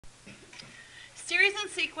Series and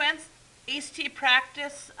sequence, ACT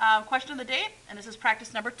practice question of the day, and this is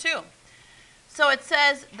practice number 2. So it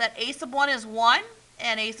says that a sub 1 is 1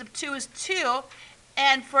 and a sub 2 is 2,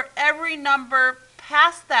 and for every number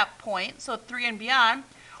past that point, so 3 and beyond,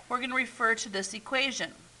 we're going to refer to this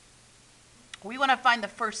equation. We want to find the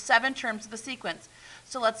first 7 terms of the sequence,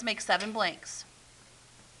 so let's make 7 blanks.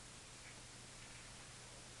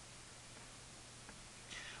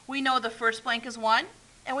 We know the first blank is 1,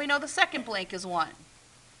 and we know the second blank is 1.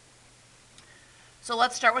 So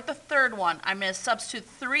let's start with the third one. I'm going to substitute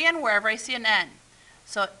 3 in wherever I see an n.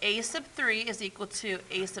 So a sub 3 is equal to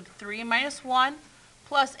a sub 3 minus 1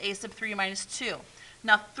 plus a sub 3 minus 2.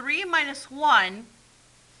 Now 3 minus 1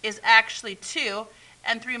 is actually 2,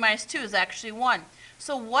 and 3 minus 2 is actually 1.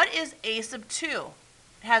 So what is a sub 2?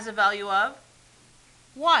 It has a value of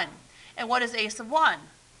 1. And what is a sub 1?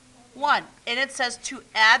 1. And it says to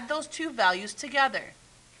add those two values together.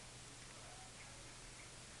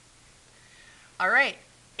 All right,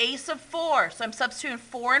 a sub 4. So I'm substituting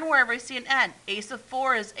 4 in wherever I see an n. A sub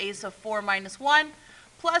 4 is a sub 4 minus 1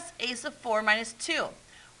 plus a sub 4 minus 2.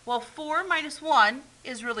 Well, 4 minus 1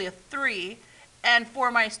 is really a 3, and 4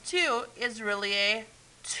 minus 2 is really a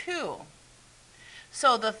 2.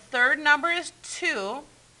 So the third number is 2,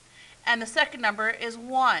 and the second number is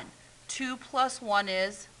 1. 2 plus 1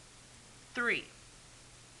 is 3.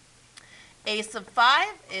 A sub 5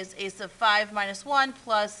 is a sub 5 minus 1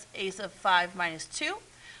 plus a sub 5 minus 2.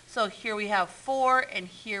 So here we have 4 and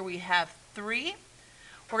here we have 3.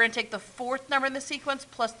 We're going to take the fourth number in the sequence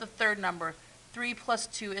plus the third number. 3 plus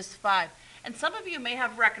 2 is 5. And some of you may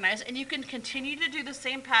have recognized, and you can continue to do the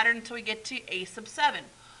same pattern until we get to a sub 7.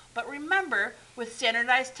 But remember, with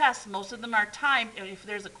standardized tests, most of them are timed, and if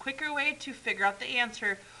there's a quicker way to figure out the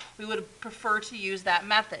answer, we would prefer to use that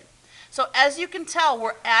method. So as you can tell,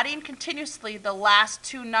 we're adding continuously the last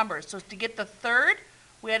 2 numbers. So to get the third,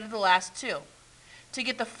 we added the last 2. To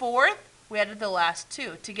get the fourth, we added the last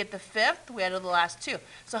 2. To get the fifth, we added the last 2.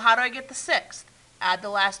 So how do I get the sixth? Add the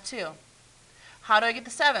last 2. How do I get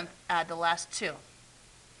the seventh? Add the last 2.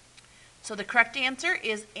 So the correct answer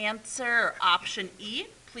is answer option E.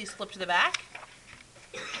 Please flip to the back.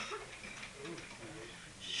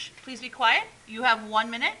 Shh, please be quiet. You have 1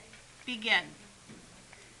 minute. Begin.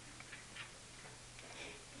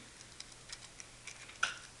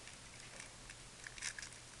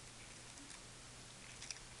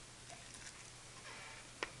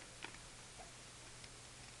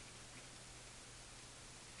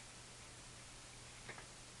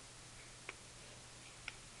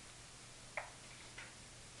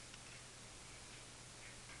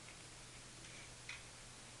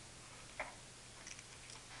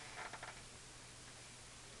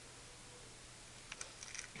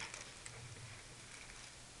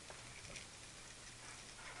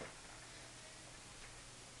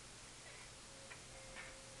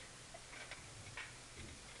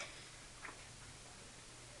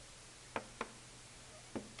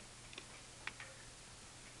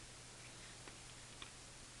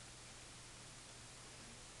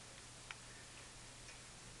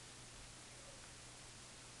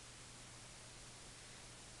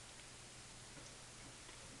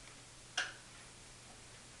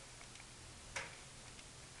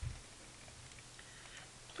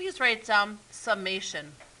 Please write down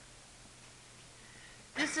summation.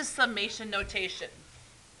 This is summation notation.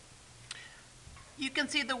 You can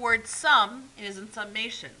see the word sum is in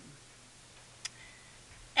summation.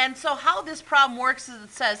 And so how this problem works is it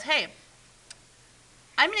says, hey,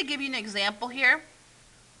 I'm going to give you an example here.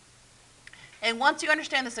 And once you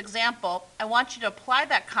understand this example, I want you to apply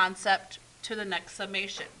that concept to the next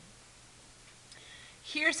summation.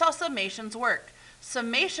 Here's how summations work.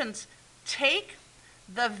 Summations take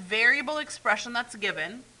the variable expression that's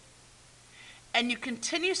given, and you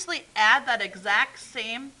continuously add that exact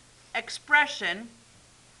same expression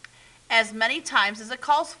as many times as it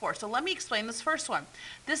calls for. So let me explain this first one.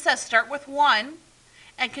 This says start with 1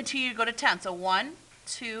 and continue to go to 10. So 1,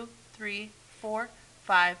 2, 3, 4,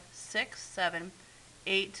 5, 6, 7,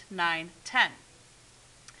 8, 9, 10.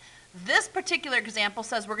 This particular example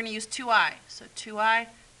says we're going to use 2i. So 2i,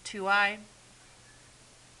 2i.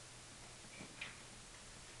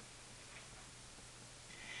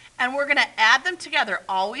 And we're going to add them together.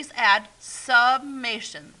 Always add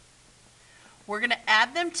summation. We're going to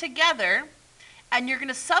add them together, and you're going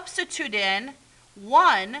to substitute in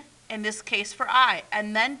 1, in this case for I,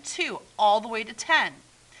 and then 2, all the way to 10.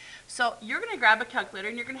 So you're going to grab a calculator,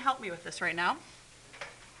 and you're going to help me with this right now.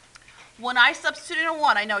 When I substitute in a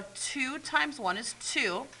 1, I know 2 times 1 is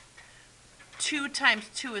 2. 2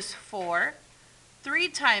 times 2 is 4. 3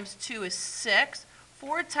 times 2 is 6.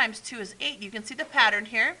 4 times 2 is 8. You can see the pattern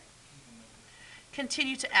here.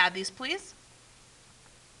 Continue to add these, please.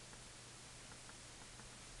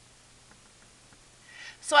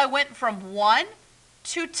 So I went from 1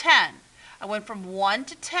 to 10. I went from 1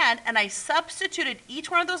 to 10, and I substituted each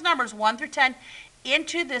one of those numbers, 1 through 10,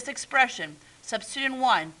 into this expression. Substituting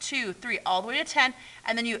 1, 2, 3, all the way to 10,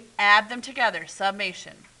 and then you add them together,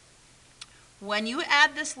 summation. When you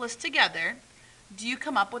add this list together, do you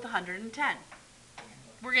come up with 110?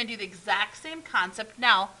 We're going to do the exact same concept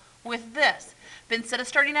now with this. But instead of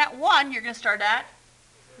starting at 1, you're going to start at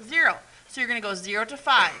 0. So you're going to go 0 to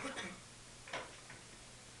 5.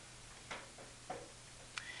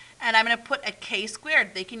 And I'm going to put a k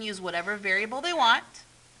squared. They can use whatever variable they want.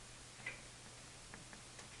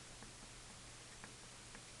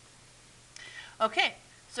 Okay,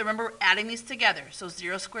 so remember we're adding these together. So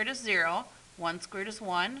 0 squared is 0, 1 squared is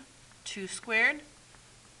 1, 2 squared,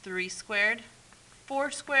 3 squared, 4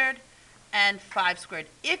 squared, and 5 squared.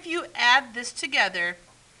 If you add this together,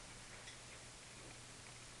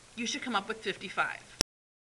 you should come up with 55.